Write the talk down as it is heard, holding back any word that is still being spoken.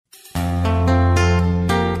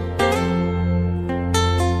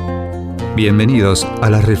Bienvenidos a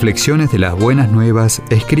las reflexiones de las Buenas Nuevas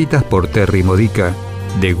escritas por Terry Modica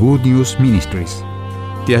de Good News Ministries.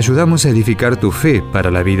 Te ayudamos a edificar tu fe para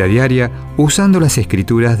la vida diaria usando las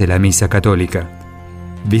escrituras de la Misa Católica.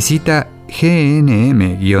 Visita gnm-es.org.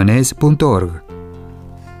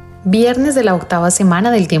 Viernes de la octava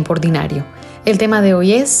semana del tiempo ordinario. El tema de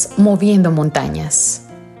hoy es Moviendo montañas.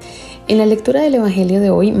 En la lectura del Evangelio de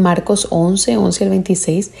hoy, Marcos 11 al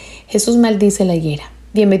 26, Jesús maldice la higuera.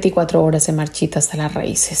 Y en 24 horas se marchita hasta las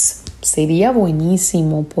raíces. Sería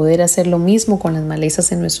buenísimo poder hacer lo mismo con las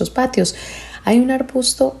malezas en nuestros patios. Hay un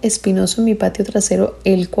arbusto espinoso en mi patio trasero,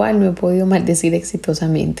 el cual no he podido maldecir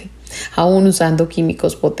exitosamente, aún usando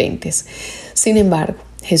químicos potentes. Sin embargo,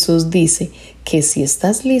 Jesús dice que si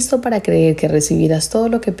estás listo para creer que recibirás todo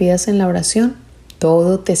lo que pidas en la oración,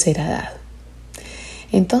 todo te será dado.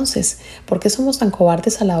 Entonces, ¿por qué somos tan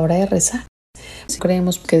cobardes a la hora de rezar?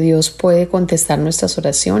 Creemos que Dios puede contestar nuestras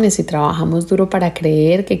oraciones y trabajamos duro para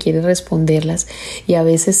creer que quiere responderlas, y a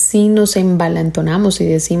veces sí nos embalantonamos y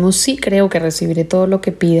decimos: sí creo que recibiré todo lo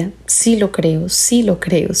que pida, sí lo creo,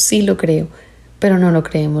 pero no lo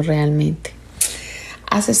creemos realmente.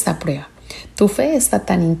 Haz esta prueba. Tu fe está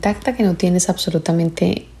tan intacta que no tienes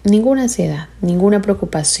absolutamente ninguna ansiedad, ninguna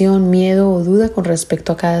preocupación, miedo o duda con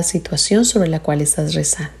respecto a cada situación sobre la cual estás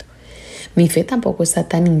rezando. Mi fe tampoco está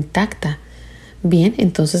tan intacta. Bien,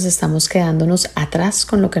 entonces estamos quedándonos atrás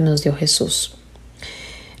con lo que nos dio Jesús.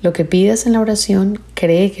 Lo que pidas en la oración,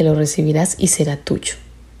 cree que lo recibirás y será tuyo.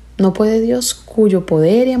 ¿No puede Dios, cuyo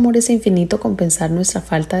poder y amor es infinito, compensar nuestra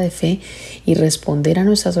falta de fe y responder a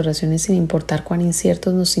nuestras oraciones sin importar cuán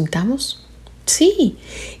inciertos nos sintamos? Sí,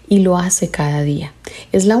 y lo hace cada día.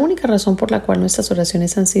 Es la única razón por la cual nuestras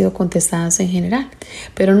oraciones han sido contestadas en general.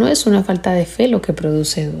 Pero no es una falta de fe lo que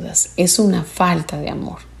produce dudas, es una falta de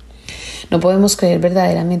amor. No podemos creer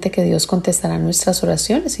verdaderamente que Dios contestará nuestras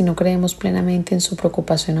oraciones si no creemos plenamente en su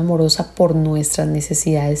preocupación amorosa por nuestras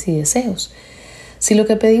necesidades y deseos. Si lo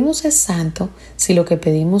que pedimos es santo, si lo que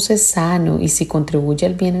pedimos es sano y si contribuye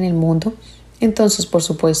al bien en el mundo, entonces por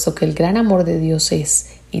supuesto que el gran amor de Dios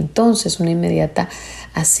es entonces una inmediata,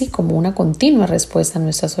 así como una continua respuesta a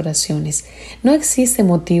nuestras oraciones. No existe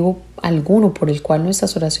motivo alguno por el cual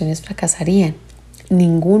nuestras oraciones fracasarían.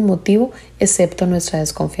 Ningún motivo excepto nuestra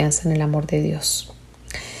desconfianza en el amor de Dios.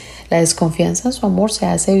 La desconfianza en su amor se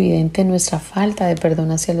hace evidente en nuestra falta de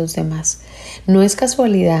perdón hacia los demás. No es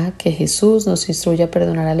casualidad que Jesús nos instruya a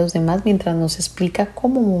perdonar a los demás mientras nos explica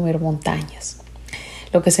cómo mover montañas.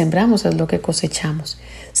 Lo que sembramos es lo que cosechamos.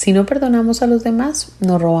 Si no perdonamos a los demás,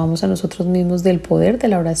 nos robamos a nosotros mismos del poder de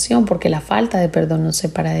la oración, porque la falta de perdón nos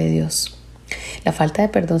separa de Dios. La falta de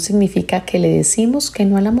perdón significa que le decimos que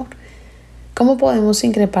no al amor. ¿Cómo podemos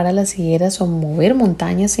increpar a las higueras o mover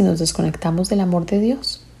montañas si nos desconectamos del amor de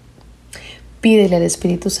Dios? Pídele al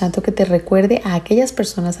Espíritu Santo que te recuerde a aquellas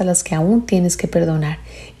personas a las que aún tienes que perdonar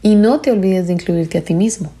y no te olvides de incluirte a ti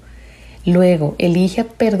mismo. Luego, elige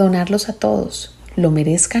perdonarlos a todos, lo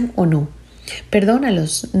merezcan o no.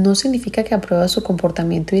 Perdónalos no significa que apruebas su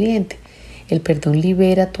comportamiento hiriente. El perdón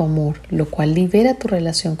libera tu amor, lo cual libera tu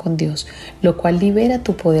relación con Dios, lo cual libera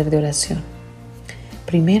tu poder de oración.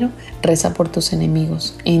 Primero, reza por tus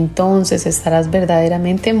enemigos. Entonces estarás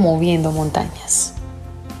verdaderamente moviendo montañas.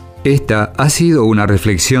 Esta ha sido una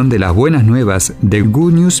reflexión de las Buenas Nuevas de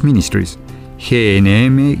Good News Ministries,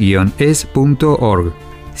 gnm-es.org.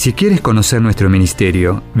 Si quieres conocer nuestro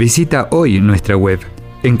ministerio, visita hoy nuestra web.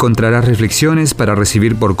 Encontrarás reflexiones para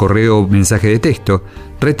recibir por correo o mensaje de texto,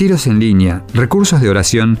 retiros en línea, recursos de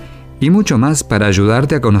oración y mucho más para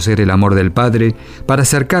ayudarte a conocer el amor del Padre, para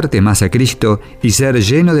acercarte más a Cristo y ser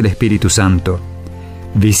lleno del Espíritu Santo.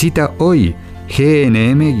 Visita hoy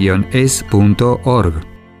gnm-es.org.